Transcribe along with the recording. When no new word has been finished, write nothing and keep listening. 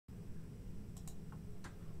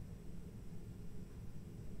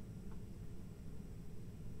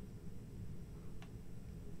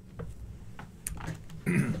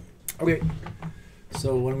Okay,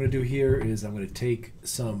 so what I'm going to do here is I'm going to take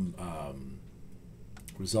some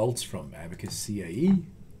results from Abaqus CAE.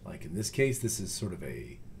 Like in this case, this is sort of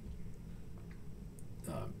a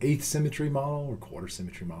eighth symmetry model, or quarter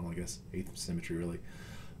symmetry model, I guess, eighth symmetry really,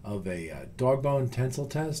 of a dog bone tensile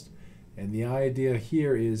test. And the idea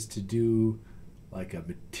here is to do like a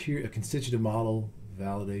constitutive model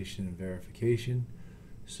validation and verification.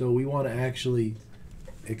 So we want to actually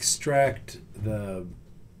extract the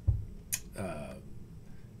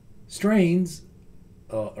strains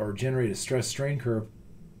or generate a stress strain curve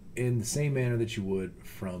in the same manner that you would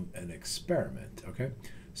from an experiment. Okay,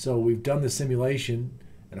 so we've done the simulation,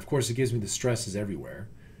 and of course it gives me the stresses everywhere.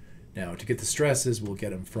 Now to get the stresses, we'll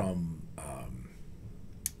get them from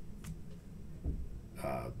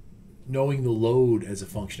knowing the load as a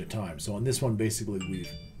function of time. So on this one, basically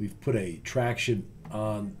we've put a traction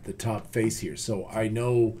on the top face here, so I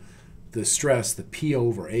know the stress, the P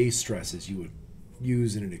over A stresses you would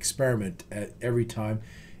use in an experiment at every time.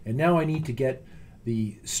 And now I need to get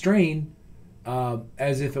the strain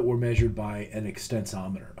as if it were measured by an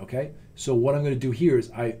extensometer, okay? So what I'm going to do here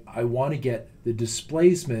is I want to get the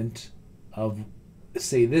displacement of,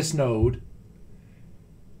 say, this node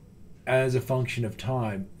as a function of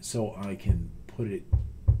time so I can put it,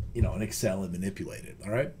 in Excel and manipulate it,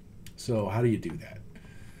 all right? So how do you do that?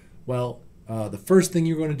 Well, the first thing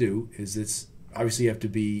you're going to do is it's obviously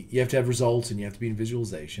you have to have results and you have to be in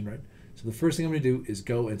visualization, right? So the first thing I'm going to do is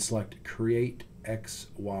go and select create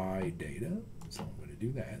XY data. So I'm going to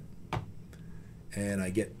do that. And I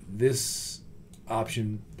get this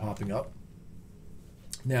option popping up.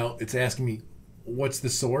 Now it's asking me what's the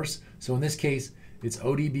source. So in this case, it's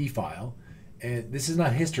ODB file. And this is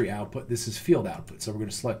not history output, this is field output. So we're going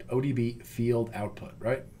to select ODB field output,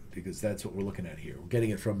 right? Because that's what we're looking at here. We're getting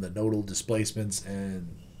it from the nodal displacements,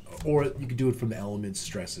 or you could do it from the elements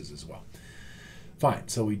stresses as well. Fine,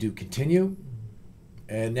 so we do continue,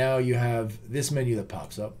 and now you have this menu that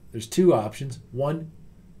pops up. There's two options. One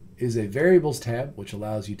is a variables tab, which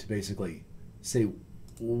allows you to basically say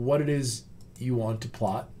what it is you want to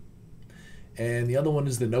plot. And the other one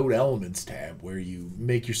is the node elements tab, where you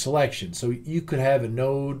make your selection. So you could have a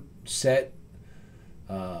node set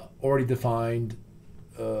already defined,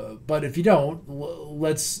 but if you don't,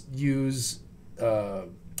 let's use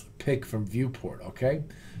pick from viewport, okay?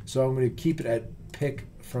 So I'm going to keep it at pick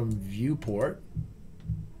from viewport.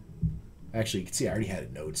 Actually, you can see I already had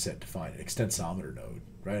a node set defined, an extensometer node,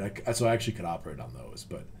 right? So I actually could operate on those,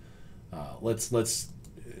 but let's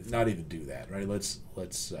not even do that, right? Let's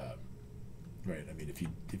right. I mean,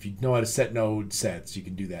 if you know how to set node sets, you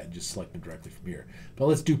can do that and just select them directly from here. But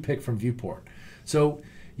let's do pick from viewport. So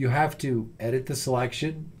you have to edit the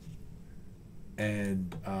selection,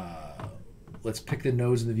 and let's pick the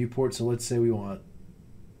nodes in the viewport. So let's say we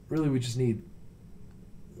just need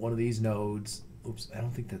one of these nodes. Oops, I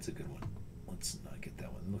don't think that's a good one. Let's not get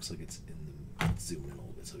that one. It looks like it's in the, let's zoom in a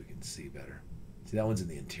little bit so we can see better. See, that one's in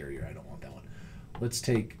the interior. I don't want that one. Let's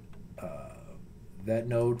take that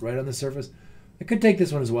node right on the surface. I could take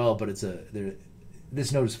this one as well, but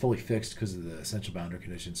this node is fully fixed because of the essential boundary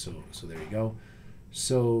conditions. So there you go.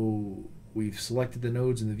 So we've selected the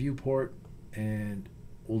nodes in the viewport, and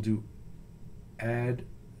we'll do add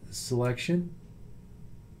selection,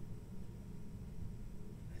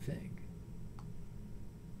 I think.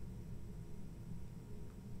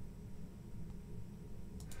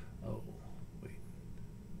 Oh, wait.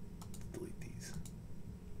 Let's delete these.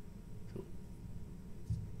 So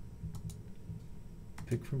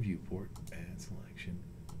pick from viewport, add selection,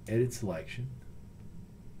 edit selection.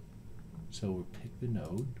 So we'll pick the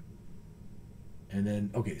node, and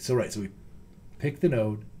then, okay, so we pick the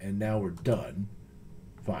node, and now we're done.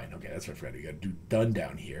 Fine, okay, that's what I forgot. You got to do done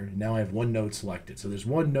down here. And now I have one node selected. So there's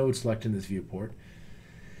one node selected in this viewport.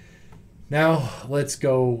 Now let's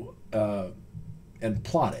go and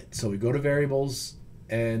plot it. So we go to variables,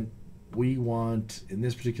 and we want, in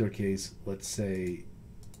this particular case, let's say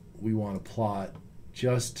we want to plot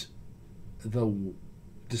just the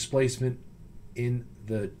displacement in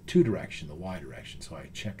the to direction, the y direction. So I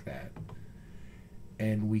check that,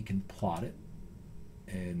 and we can plot it.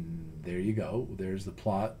 And there you go. There's the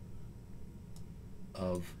plot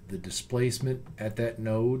of the displacement at that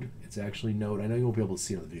node. It's actually node, I know you won't be able to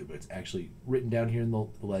see it on the video, but it's actually written down here in the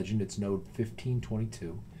legend. It's node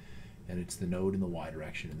 1522, and it's the node in the y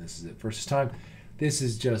direction. And this is it. Versus time, this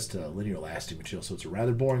is just a linear elastic material, so it's a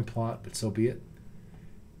rather boring plot, but so be it.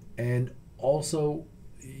 And also,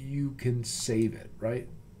 you can save it, right?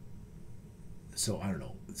 So I don't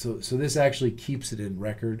know. So this actually keeps it in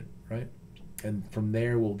record, right? And from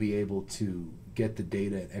there, we'll be able to get the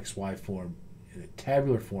data in XY form in a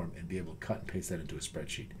tabular form and be able to cut and paste that into a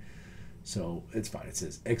spreadsheet. So it's fine. It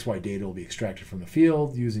says XY data will be extracted from the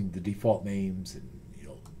field using the default names, and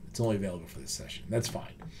it's only available for this session. That's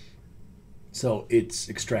fine. So it's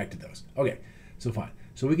extracted those. Okay, so fine.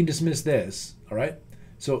 So we can dismiss this, all right?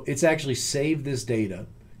 So it's actually saved this data,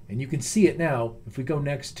 and you can see it now. If we go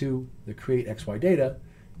next to the create XY data,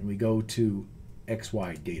 and we go to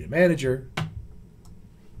XY data manager,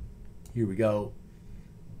 here we go.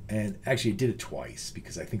 And actually it did it twice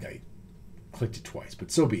because I think I clicked it twice,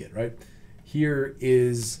 but so be it, right? Here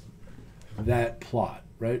is that plot,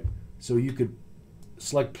 right? So you could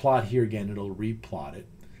select plot here again, it'll replot it.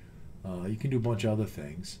 You can do a bunch of other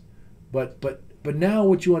things. But now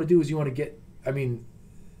what you want to do is you want to get,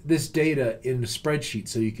 this data in a spreadsheet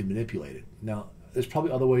so you can manipulate it. Now, there's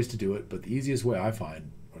probably other ways to do it, but the easiest way I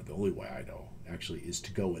find, or the only way I know actually, is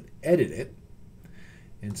to go and edit it.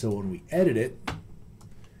 And so when we edit it,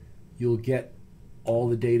 you'll get all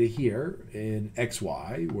the data here in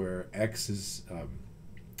XY, where X is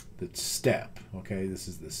the step, okay? This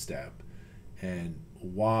is the step. And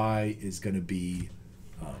Y is going to be,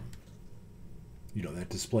 that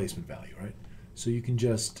displacement value, right? So you can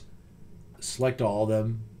just select all of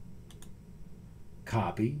them,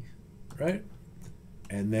 copy, right?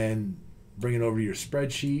 And then bring it over to your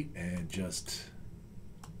spreadsheet and just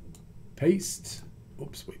paste.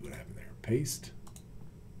 Oops, wait, what happened there? Paste.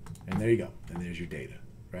 And there you go. And there's your data,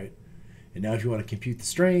 right? And now if you want to compute the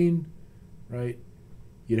strain, right,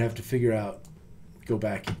 you'd have to figure out, go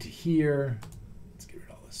back into here. Let's get rid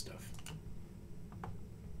of all this stuff.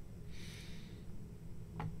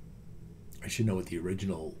 I should know what the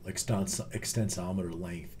original extensometer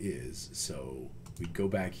length is. So we'd go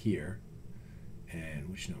back here. And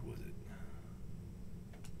which node was it?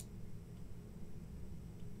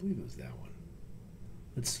 I believe it was that one.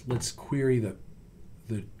 Let's query the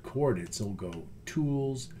coordinates. So we'll go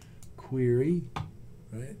tools, query,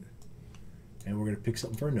 right? And we're going to pick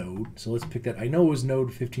something for a node. So let's pick that. I know it was node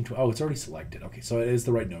 1520. Oh, it's already selected. Okay, so it is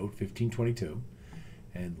the right node, 1522.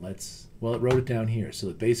 And well, it wrote it down here. So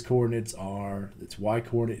the base coordinates are, its y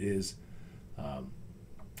coordinate is, I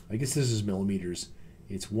guess this is millimeters.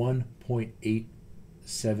 It's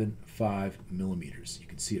 1.875 millimeters. You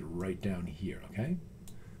can see it right down here, okay?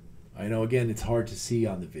 I know, again, it's hard to see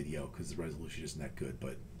on the video because the resolution isn't that good,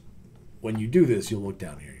 but when you do this, you'll look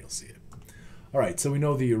down here and you'll see it. All right, so we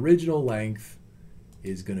know the original length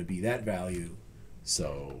is going to be that value.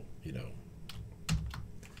 So,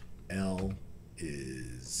 L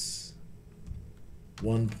is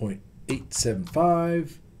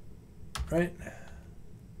 1.875, right?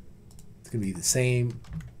 It's going to be the same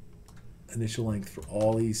initial length for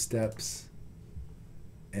all these steps.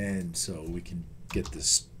 And so we can get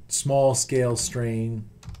this small scale strain,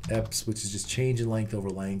 EPS, which is just change in length over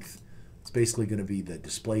length. It's basically going to be the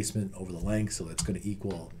displacement over the length, so that's going to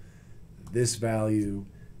equal this value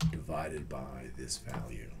divided by this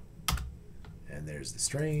value. And there's the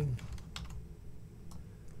strain.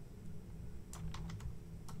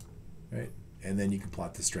 Right? And then you can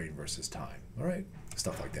plot the strain versus time. All right?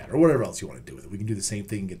 Stuff like that. Or whatever else you want to do with it. We can do the same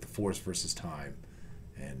thing, get the force versus time,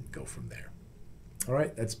 and go from there. All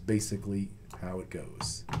right? That's basically how it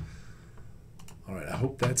goes. All right, I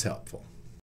hope that's helpful.